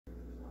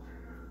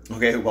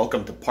Okay,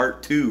 welcome to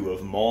part two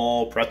of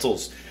mall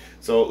pretzels.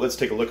 So let's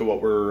take a look at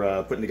what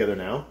we're putting together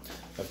now.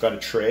 I've got a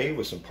tray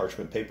with some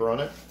parchment paper on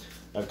it.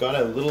 I've got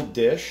a little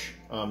dish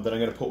that I'm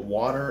going to put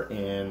water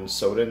and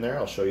soda in there.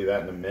 I'll show you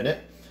that in a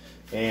minute.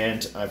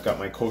 And I've got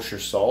my kosher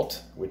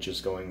salt, which is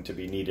going to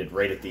be needed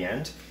right at the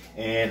end.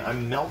 And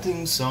I'm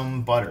melting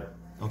some butter.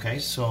 Okay,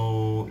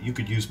 so you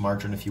could use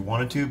margarine if you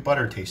wanted to.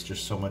 Butter tastes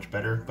just so much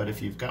better, but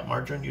if you've got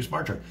margarine, use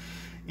margarine.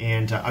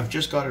 And I've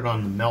just got it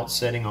on the melt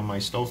setting on my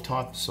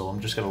stovetop, so I'm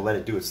just going to let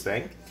it do its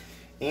thing.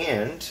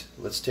 And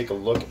let's take a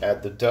look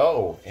at the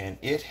dough, and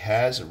it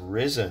has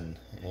risen,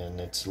 and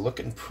it's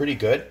looking pretty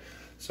good.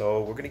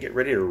 So we're going to get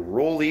ready to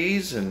roll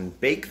these and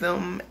bake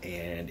them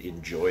and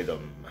enjoy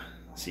them.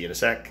 See you in a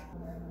sec.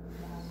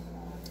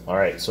 All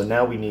right, so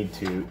now we need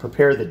to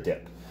prepare the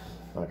dip.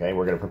 Okay,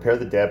 we're going to prepare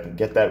the dip and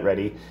get that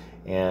ready.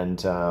 And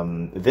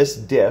this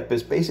dip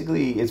is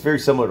basically, it's very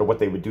similar to what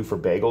they would do for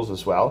bagels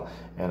as well.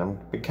 And I'm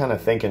kind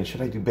of thinking, should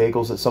I do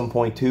bagels at some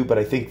point too? But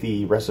I think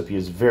the recipe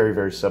is very,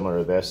 very similar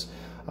to this.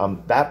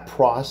 That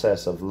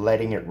process of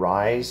letting it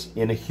rise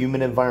in a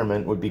humid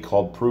environment would be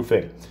called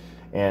proofing.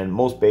 And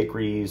most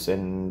bakeries,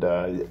 and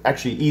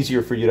actually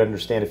easier for you to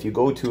understand, if you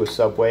go to a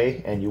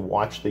Subway and you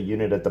watch the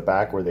unit at the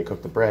back where they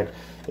cook the bread,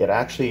 it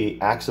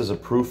actually acts as a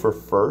proofer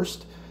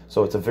first.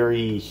 So it's a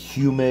very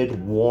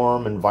humid,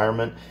 warm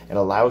environment and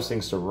allows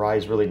things to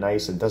rise really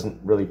nice and doesn't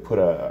really put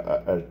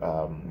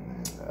a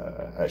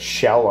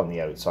shell on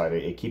the outside.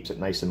 It keeps it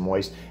nice and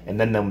moist. And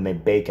then when they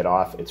bake it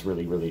off, it's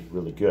really, really,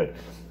 really good.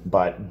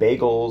 But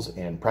bagels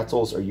and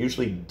pretzels are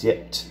usually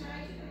dipped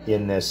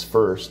in this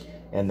first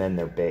and then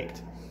they're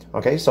baked.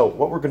 Okay, so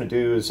what we're gonna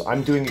do is,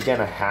 I'm doing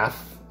again a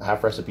half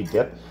recipe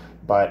dip,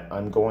 but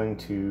I'm going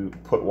to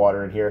put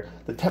water in here.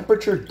 The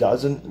temperature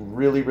doesn't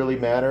really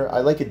matter. I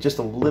like it just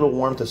a little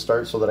warm to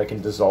start so that I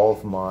can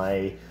dissolve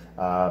my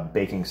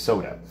baking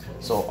soda.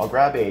 So I'll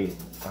grab a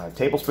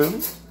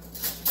tablespoon.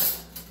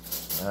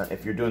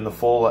 If you're doing the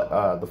full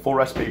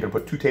recipe, you're gonna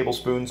put 2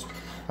 tablespoons.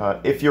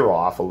 If you're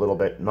off a little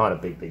bit, not a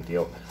big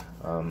deal.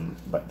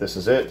 But this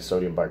is it,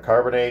 sodium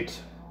bicarbonate,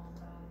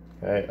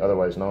 okay,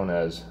 otherwise known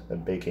as the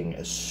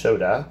baking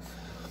soda.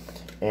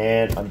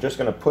 And I'm just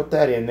gonna put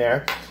that in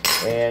there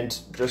and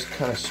just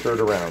kind of stir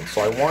it around.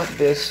 So I want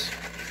this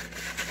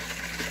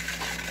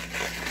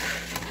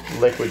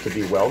liquid to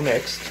be well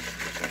mixed,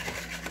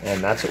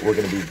 and that's what we're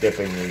going to be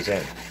dipping these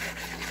in.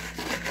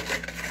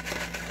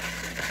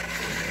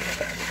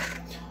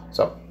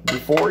 So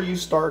before you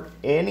start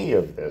any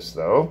of this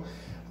though,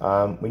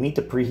 we need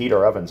to preheat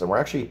our ovens, and we're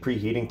actually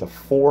preheating to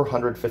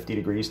 450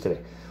 degrees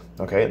today.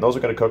 Okay, and those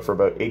are going to cook for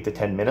about 8 to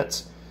 10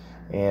 minutes.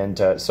 And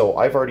so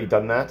I've already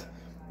done that,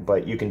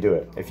 but you can do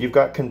it. If you've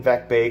got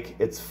convect bake,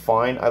 it's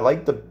fine. I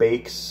like the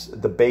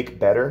bake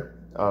better,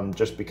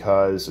 just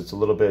because it's a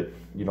little bit,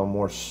 you know,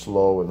 more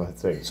slow in the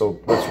thing. So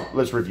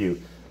let's review.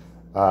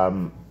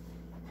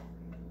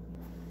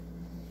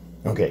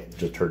 Okay,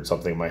 just heard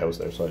something in my house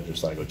there, so I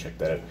just thought I'd go check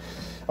that out.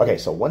 Okay,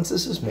 so once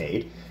this is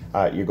made,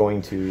 you're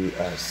going to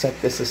set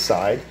this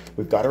aside.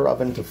 We've got our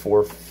oven to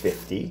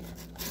 450.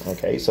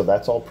 Okay, so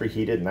that's all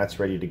preheated and that's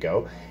ready to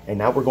go. And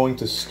now we're going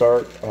to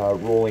start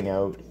rolling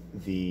out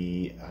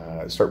the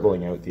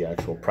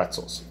actual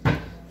pretzels.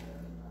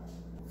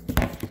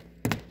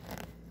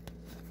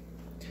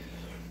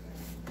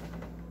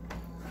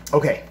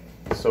 Okay,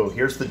 so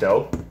here's the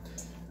dough.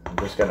 I'm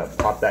just gonna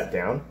pop that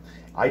down.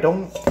 I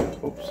don't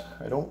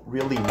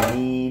really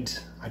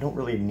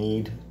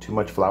need too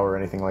much flour or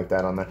anything like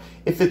that on that.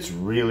 If it's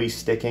really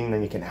sticking,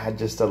 then you can add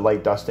just a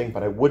light dusting,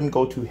 but I wouldn't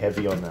go too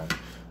heavy on that.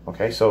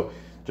 Okay, so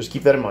just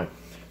keep that in mind.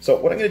 So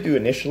what I'm gonna do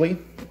initially,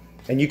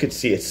 and you can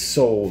see it's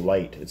so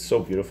light, it's so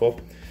beautiful.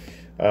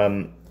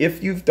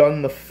 If you've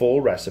done the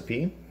full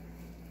recipe,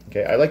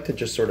 okay, I like to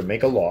just sort of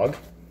make a log,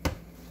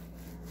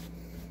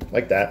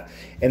 like that,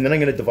 and then I'm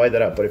gonna divide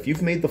that up. But if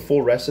you've made the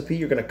full recipe,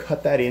 you're gonna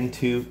cut that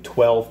into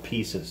 12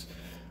 pieces.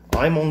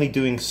 I'm only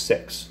doing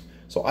 6.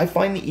 So I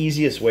find the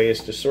easiest way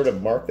is to sort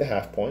of mark the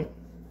half point,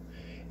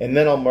 and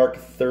then I'll mark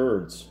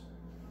thirds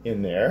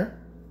in there,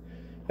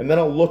 and then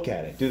I'll look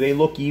at it. Do they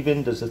look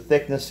even? Does the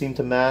thickness seem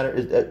to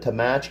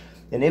match?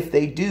 And if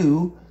they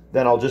do,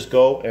 then I'll just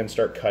go and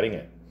start cutting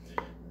it.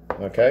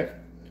 Okay?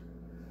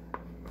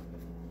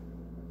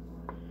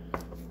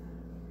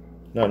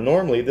 Now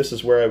normally this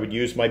is where I would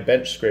use my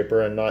bench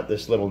scraper and not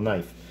this little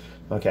knife.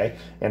 Okay?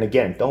 And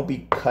again, don't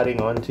be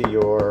cutting onto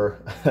your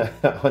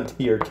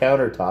onto your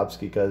countertops,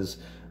 because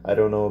I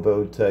don't know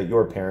about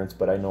your parents,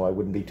 but I know I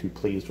wouldn't be too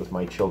pleased with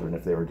my children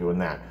if they were doing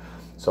that.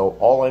 So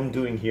all I'm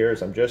doing here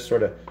is I'm just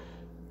sort of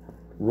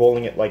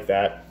rolling it like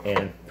that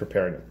and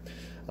preparing it.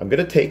 I'm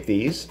going to take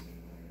these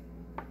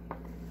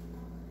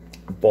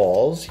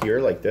balls here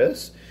like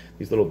this,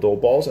 these little dough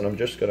balls, and I'm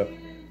just going to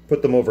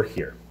put them over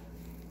here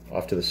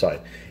off to the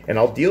side, and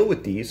I'll deal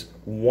with these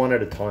one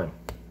at a time.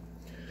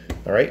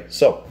 All right,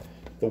 so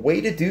the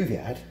way to do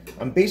that,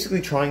 I'm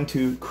basically trying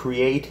to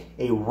create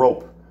a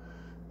rope,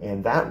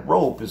 and that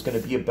rope is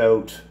going to be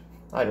about,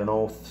 I don't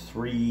know,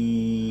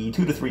 2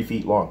 to 3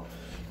 feet long.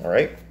 All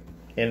right,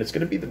 and it's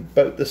going to be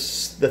about the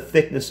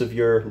thickness of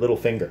your little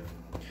finger.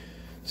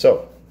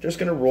 So just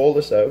gonna roll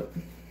this out.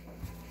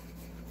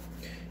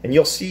 And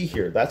you'll see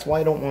here, that's why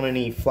I don't want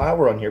any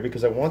flour on here,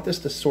 because I want this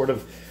to sort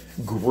of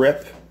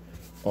grip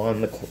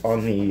on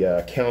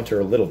the counter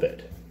a little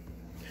bit.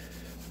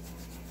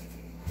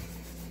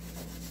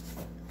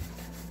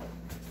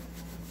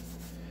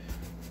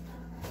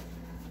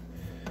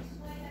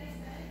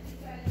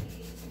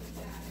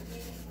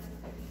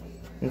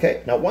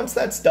 Okay, now once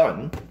that's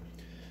done,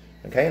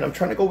 okay, and I'm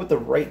trying to go with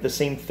the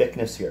same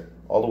thickness here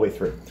all the way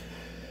through.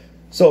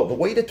 So the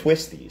way to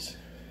twist these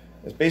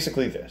is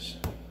basically this.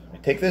 I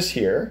take this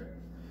here,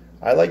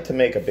 I like to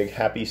make a big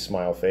happy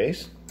smile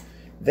face.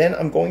 Then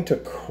I'm going to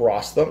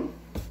cross them.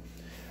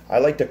 I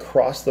like to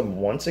cross them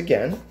once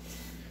again.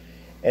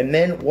 And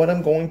then what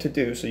I'm going to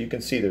do, so you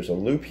can see there's a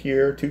loop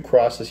here, 2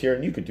 crosses here,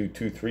 and you could do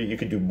 2, 3, you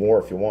could do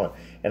more if you want.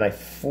 And I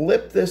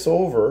flip this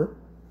over,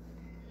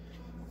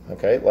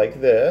 okay, like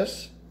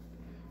this.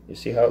 You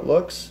see how it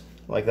looks?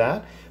 Like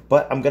that.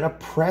 But I'm gonna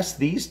press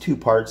these 2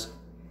 parts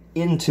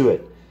into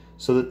it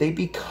so that they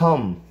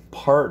become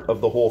part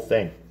of the whole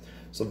thing.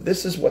 So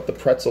this is what the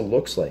pretzel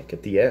looks like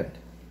at the end.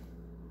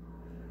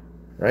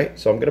 Right?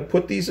 So I'm gonna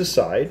put these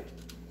aside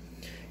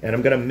and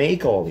I'm gonna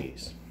make all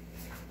these.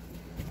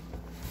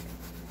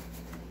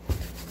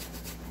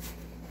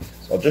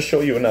 So I'll just show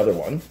you another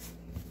one.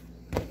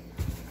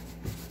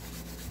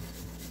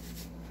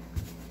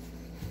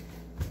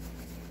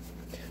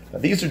 Now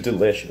these are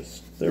delicious.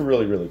 They're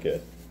really, really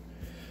good.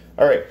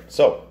 All right,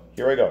 so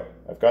here I go.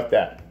 I've got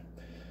that.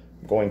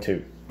 I'm going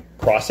to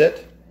cross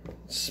it,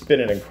 spin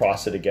it and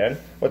cross it again.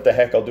 What the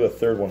heck, I'll do a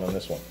third one on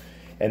this one.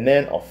 And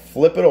then I'll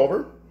flip it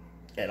over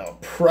and I'll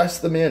press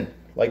them in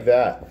like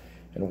that.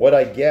 And what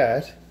I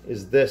get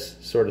is this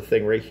sort of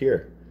thing right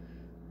here.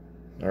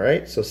 All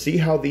right, so see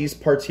how these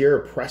parts here are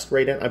pressed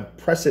right in? I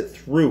press it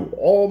through,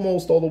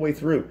 almost all the way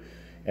through.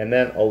 And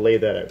then I'll lay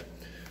that out.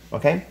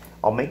 Okay,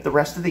 I'll make the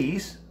rest of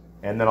these.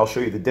 And then I'll show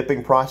you the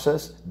dipping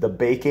process, the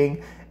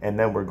baking, and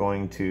then we're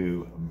going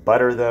to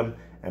butter them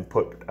and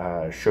put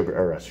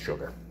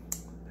sugar.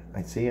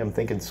 I see, I'm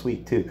thinking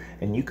sweet too.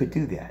 And you could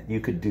do that. You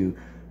could do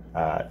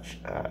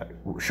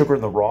sugar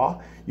in the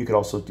raw. You could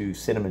also do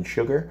cinnamon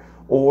sugar,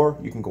 or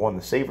you can go on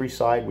the savory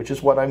side, which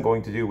is what I'm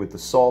going to do with the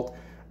salt.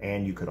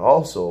 And you could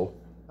also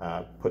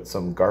put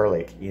some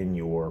garlic in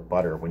your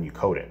butter when you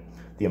coat it.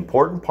 The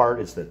important part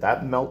is that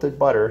that melted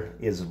butter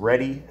is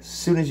ready as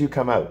soon as you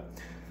come out.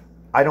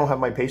 I don't have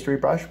my pastry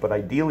brush, but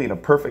ideally in a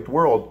perfect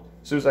world,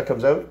 as soon as that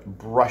comes out,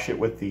 brush it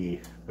with the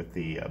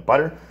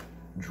butter,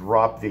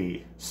 drop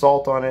the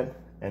salt on it,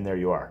 and there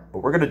you are.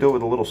 But we're gonna do it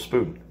with a little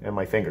spoon and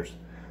my fingers.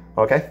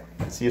 Okay,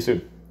 see you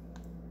soon.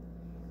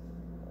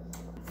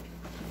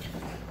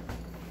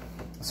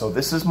 So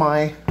this is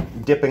my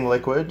dipping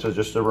liquid, so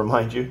just to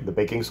remind you, the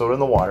baking soda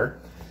and the water.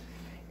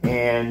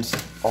 And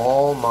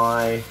all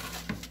my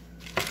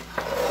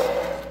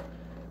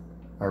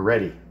are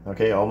ready,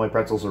 okay? All my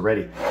pretzels are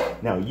ready.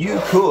 Now you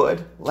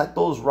could let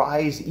those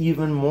rise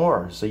even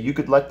more. So you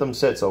could let them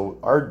sit. So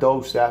our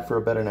dough sat for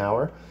about an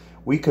hour.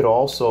 We could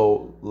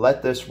also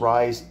let this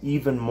rise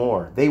even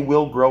more. They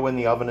will grow in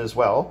the oven as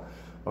well.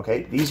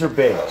 Okay, these are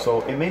big,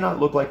 so it may not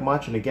look like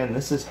much. And again,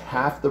 this is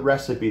half the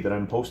recipe that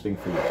I'm posting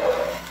for you.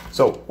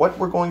 So what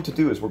we're going to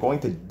do is we're going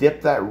to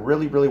dip that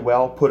really, really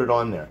well, put it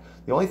on there.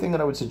 The only thing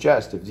that I would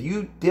suggest, if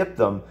you dip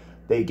them,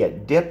 they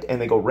get dipped and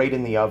they go right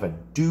in the oven.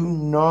 Do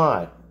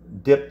not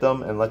dip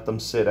them and let them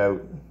sit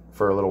out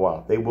for a little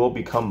while. They will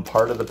become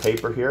part of the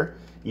paper here.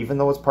 Even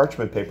though it's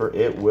parchment paper,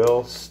 it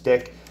will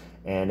stick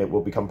and it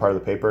will become part of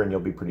the paper and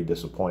you'll be pretty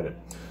disappointed.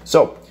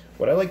 So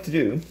what I like to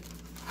do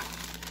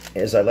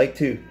is I like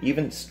to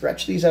even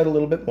stretch these out a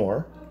little bit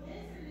more.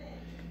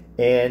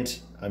 And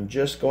I'm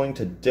just going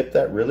to dip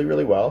that really,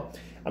 really well.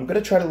 I'm going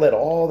to try to let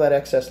all that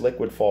excess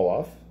liquid fall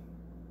off.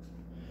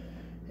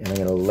 And I'm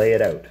going to lay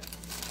it out.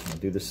 I'll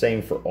do the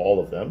same for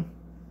all of them.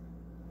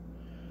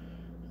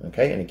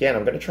 Okay, and again,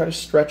 I'm going to try to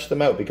stretch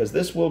them out because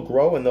this will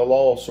grow and they'll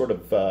all sort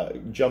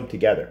of jump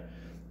together.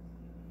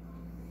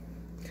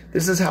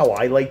 This is how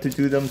I like to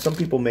do them. Some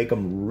people make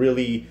them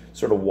really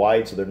sort of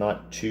wide so they're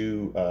not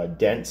too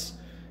dense.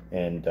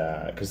 And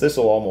because this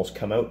will almost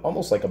come out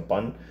almost like a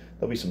bun.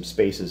 There'll be some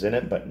spaces in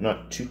it, but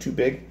not too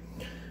big.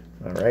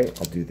 All right,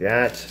 I'll do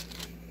that.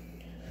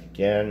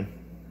 Again,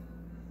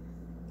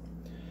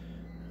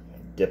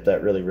 dip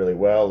that really, really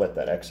well. Let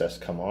that excess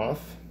come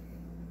off.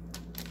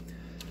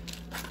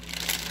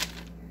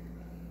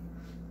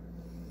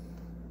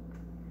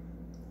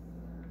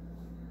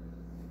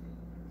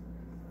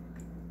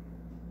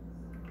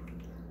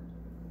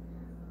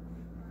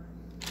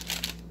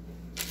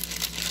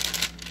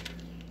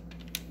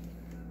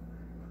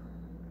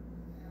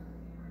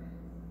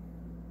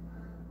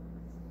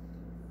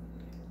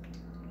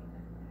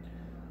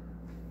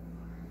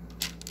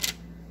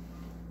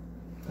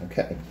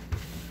 Okay,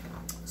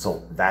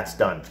 so that's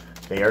done.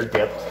 They are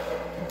dipped,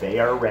 they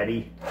are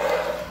ready.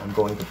 I'm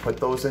going to put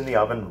those in the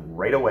oven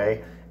right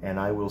away and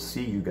I will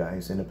see you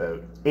guys in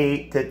about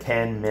 8 to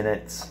 10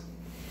 minutes.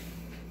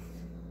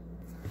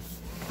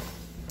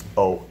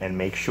 Oh, and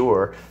make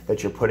sure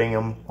that you're putting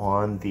them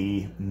on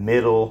the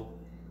middle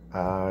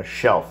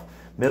shelf.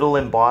 Middle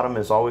and bottom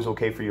is always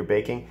okay for your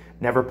baking.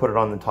 Never put it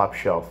on the top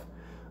shelf.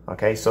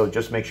 Okay, so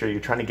just make sure you're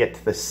trying to get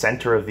to the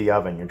center of the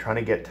oven. You're trying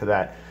to get to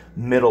that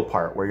middle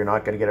part where you're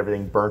not going to get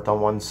everything burnt on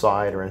one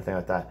side or anything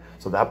like that.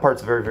 So that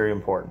part's very, very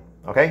important.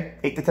 Okay,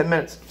 8 to 10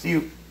 minutes. See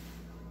you.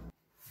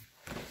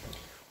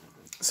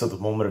 So the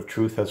moment of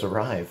truth has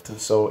arrived.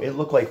 So it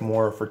looked like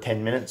more for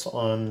 10 minutes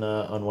on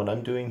what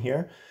I'm doing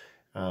here.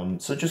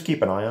 So just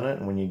keep an eye on it,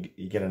 and when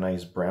you get a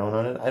nice brown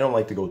on it. I don't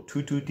like to go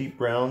too deep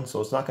brown, so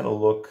it's not going to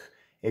look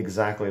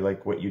exactly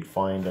like what you'd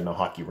find in a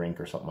hockey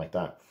rink or something like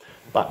that.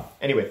 But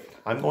anyway,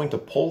 I'm going to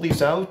pull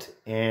these out,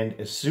 and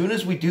as soon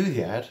as we do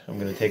that, I'm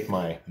going to take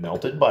my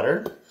melted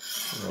butter.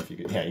 I don't know if you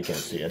can, yeah, you can't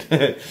see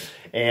it,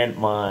 and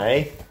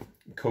my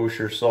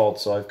kosher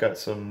salt. So I've got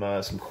some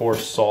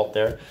coarse salt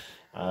there.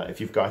 If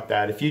you've got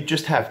that, if you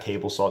just have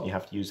table salt and you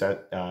have to use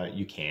that,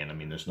 you can. I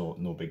mean, there's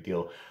no big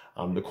deal.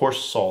 The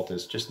coarse salt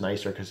is just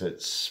nicer because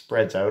it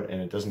spreads out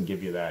and it doesn't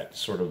give you that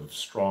sort of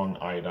strong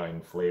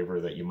iodine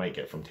flavor that you might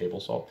get from table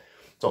salt.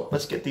 So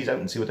let's get these out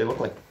and see what they look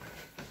like.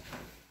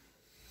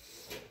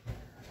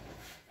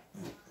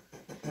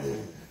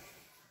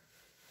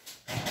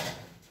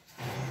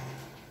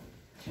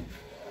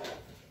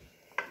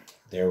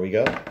 There we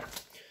go.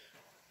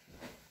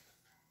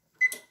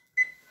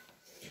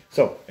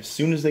 So as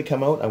soon as they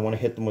come out, I want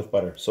to hit them with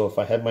butter. So if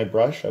I had my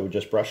brush, I would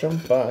just brush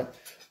them. But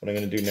what I'm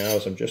going to do now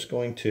is I'm just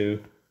going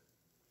to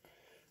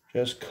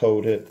just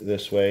coat it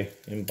this way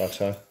in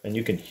butter. And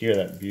you can hear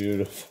that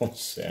beautiful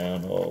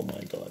sound. Oh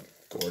my God,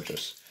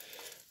 gorgeous.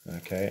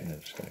 Okay, and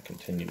I'm just going to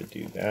continue to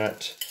do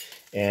that.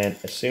 And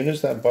as soon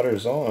as that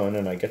butter's on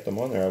and I get them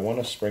on there, I want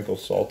to sprinkle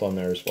salt on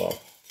there as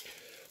well.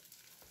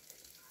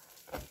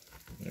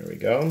 There we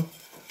go.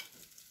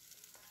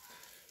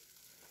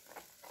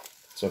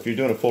 So if you're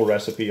doing a full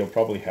recipe, you'll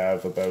probably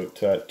have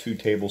about 2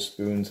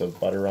 tablespoons of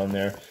butter on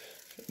there.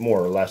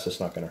 More or less, it's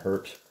not going to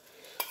hurt.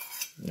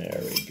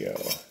 There we go.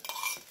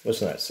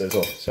 Listen to that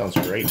sizzle. Sounds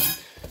great.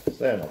 So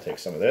then I'll take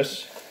some of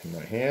this in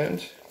my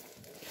hand,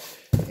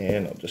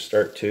 and I'll just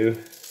start to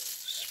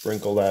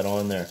sprinkle that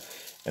on there.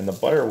 And the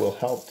butter will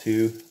help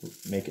to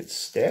make it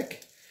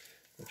stick,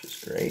 which is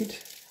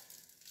great.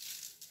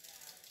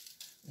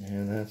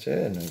 And that's it.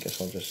 And I guess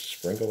I'll just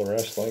sprinkle the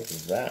rest like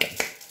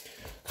that.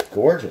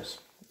 Gorgeous.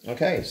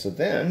 Okay, so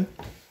then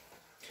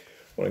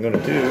what I'm going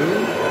to do,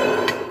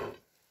 I'm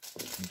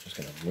just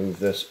going to move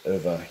this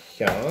over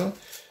here.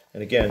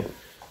 And again,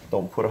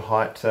 don't put a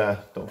hot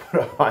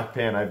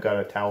pan. I've got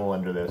a towel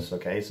under this.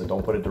 Okay, so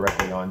don't put it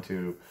directly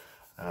onto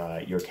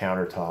your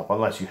countertop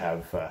unless you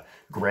have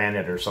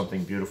granite or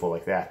something beautiful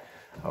like that.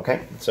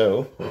 Okay,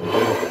 so what we'll do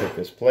is take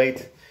this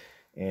plate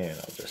and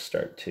I'll just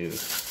start to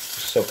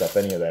soak up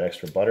any of that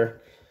extra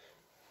butter.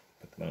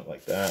 Put them out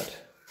like that.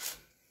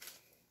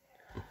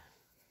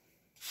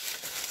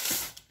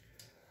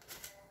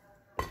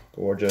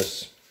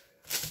 Gorgeous.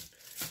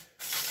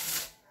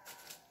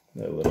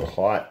 They're a little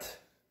hot,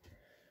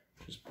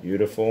 which is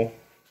beautiful.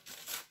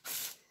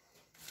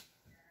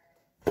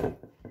 There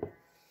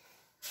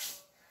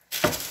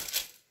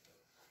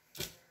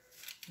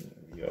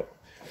we go.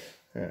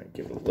 All right,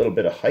 give it a little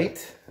bit of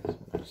height.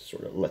 Just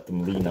sort of let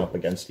them lean up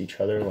against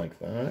each other like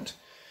that.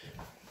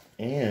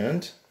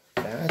 And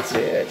that's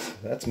it.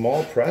 That's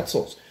mall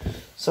pretzels.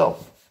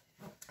 So,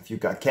 if you've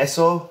got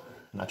queso,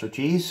 nacho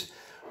cheese,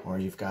 or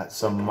you've got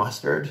some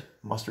mustard.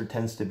 Mustard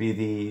tends to be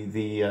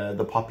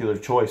the popular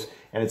choice.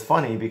 And it's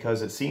funny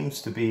because it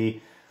seems to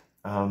be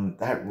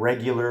that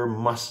regular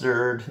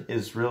mustard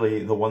is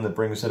really the one that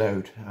brings it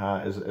out.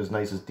 As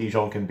nice as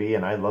Dijon can be,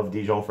 and I love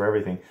Dijon for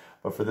everything.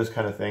 But for this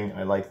kind of thing,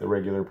 I like the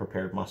regular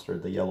prepared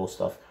mustard, the yellow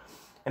stuff.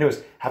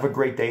 Anyways, have a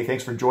great day.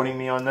 Thanks for joining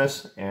me on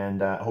this,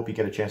 and I hope you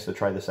get a chance to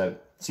try this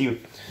out. See you.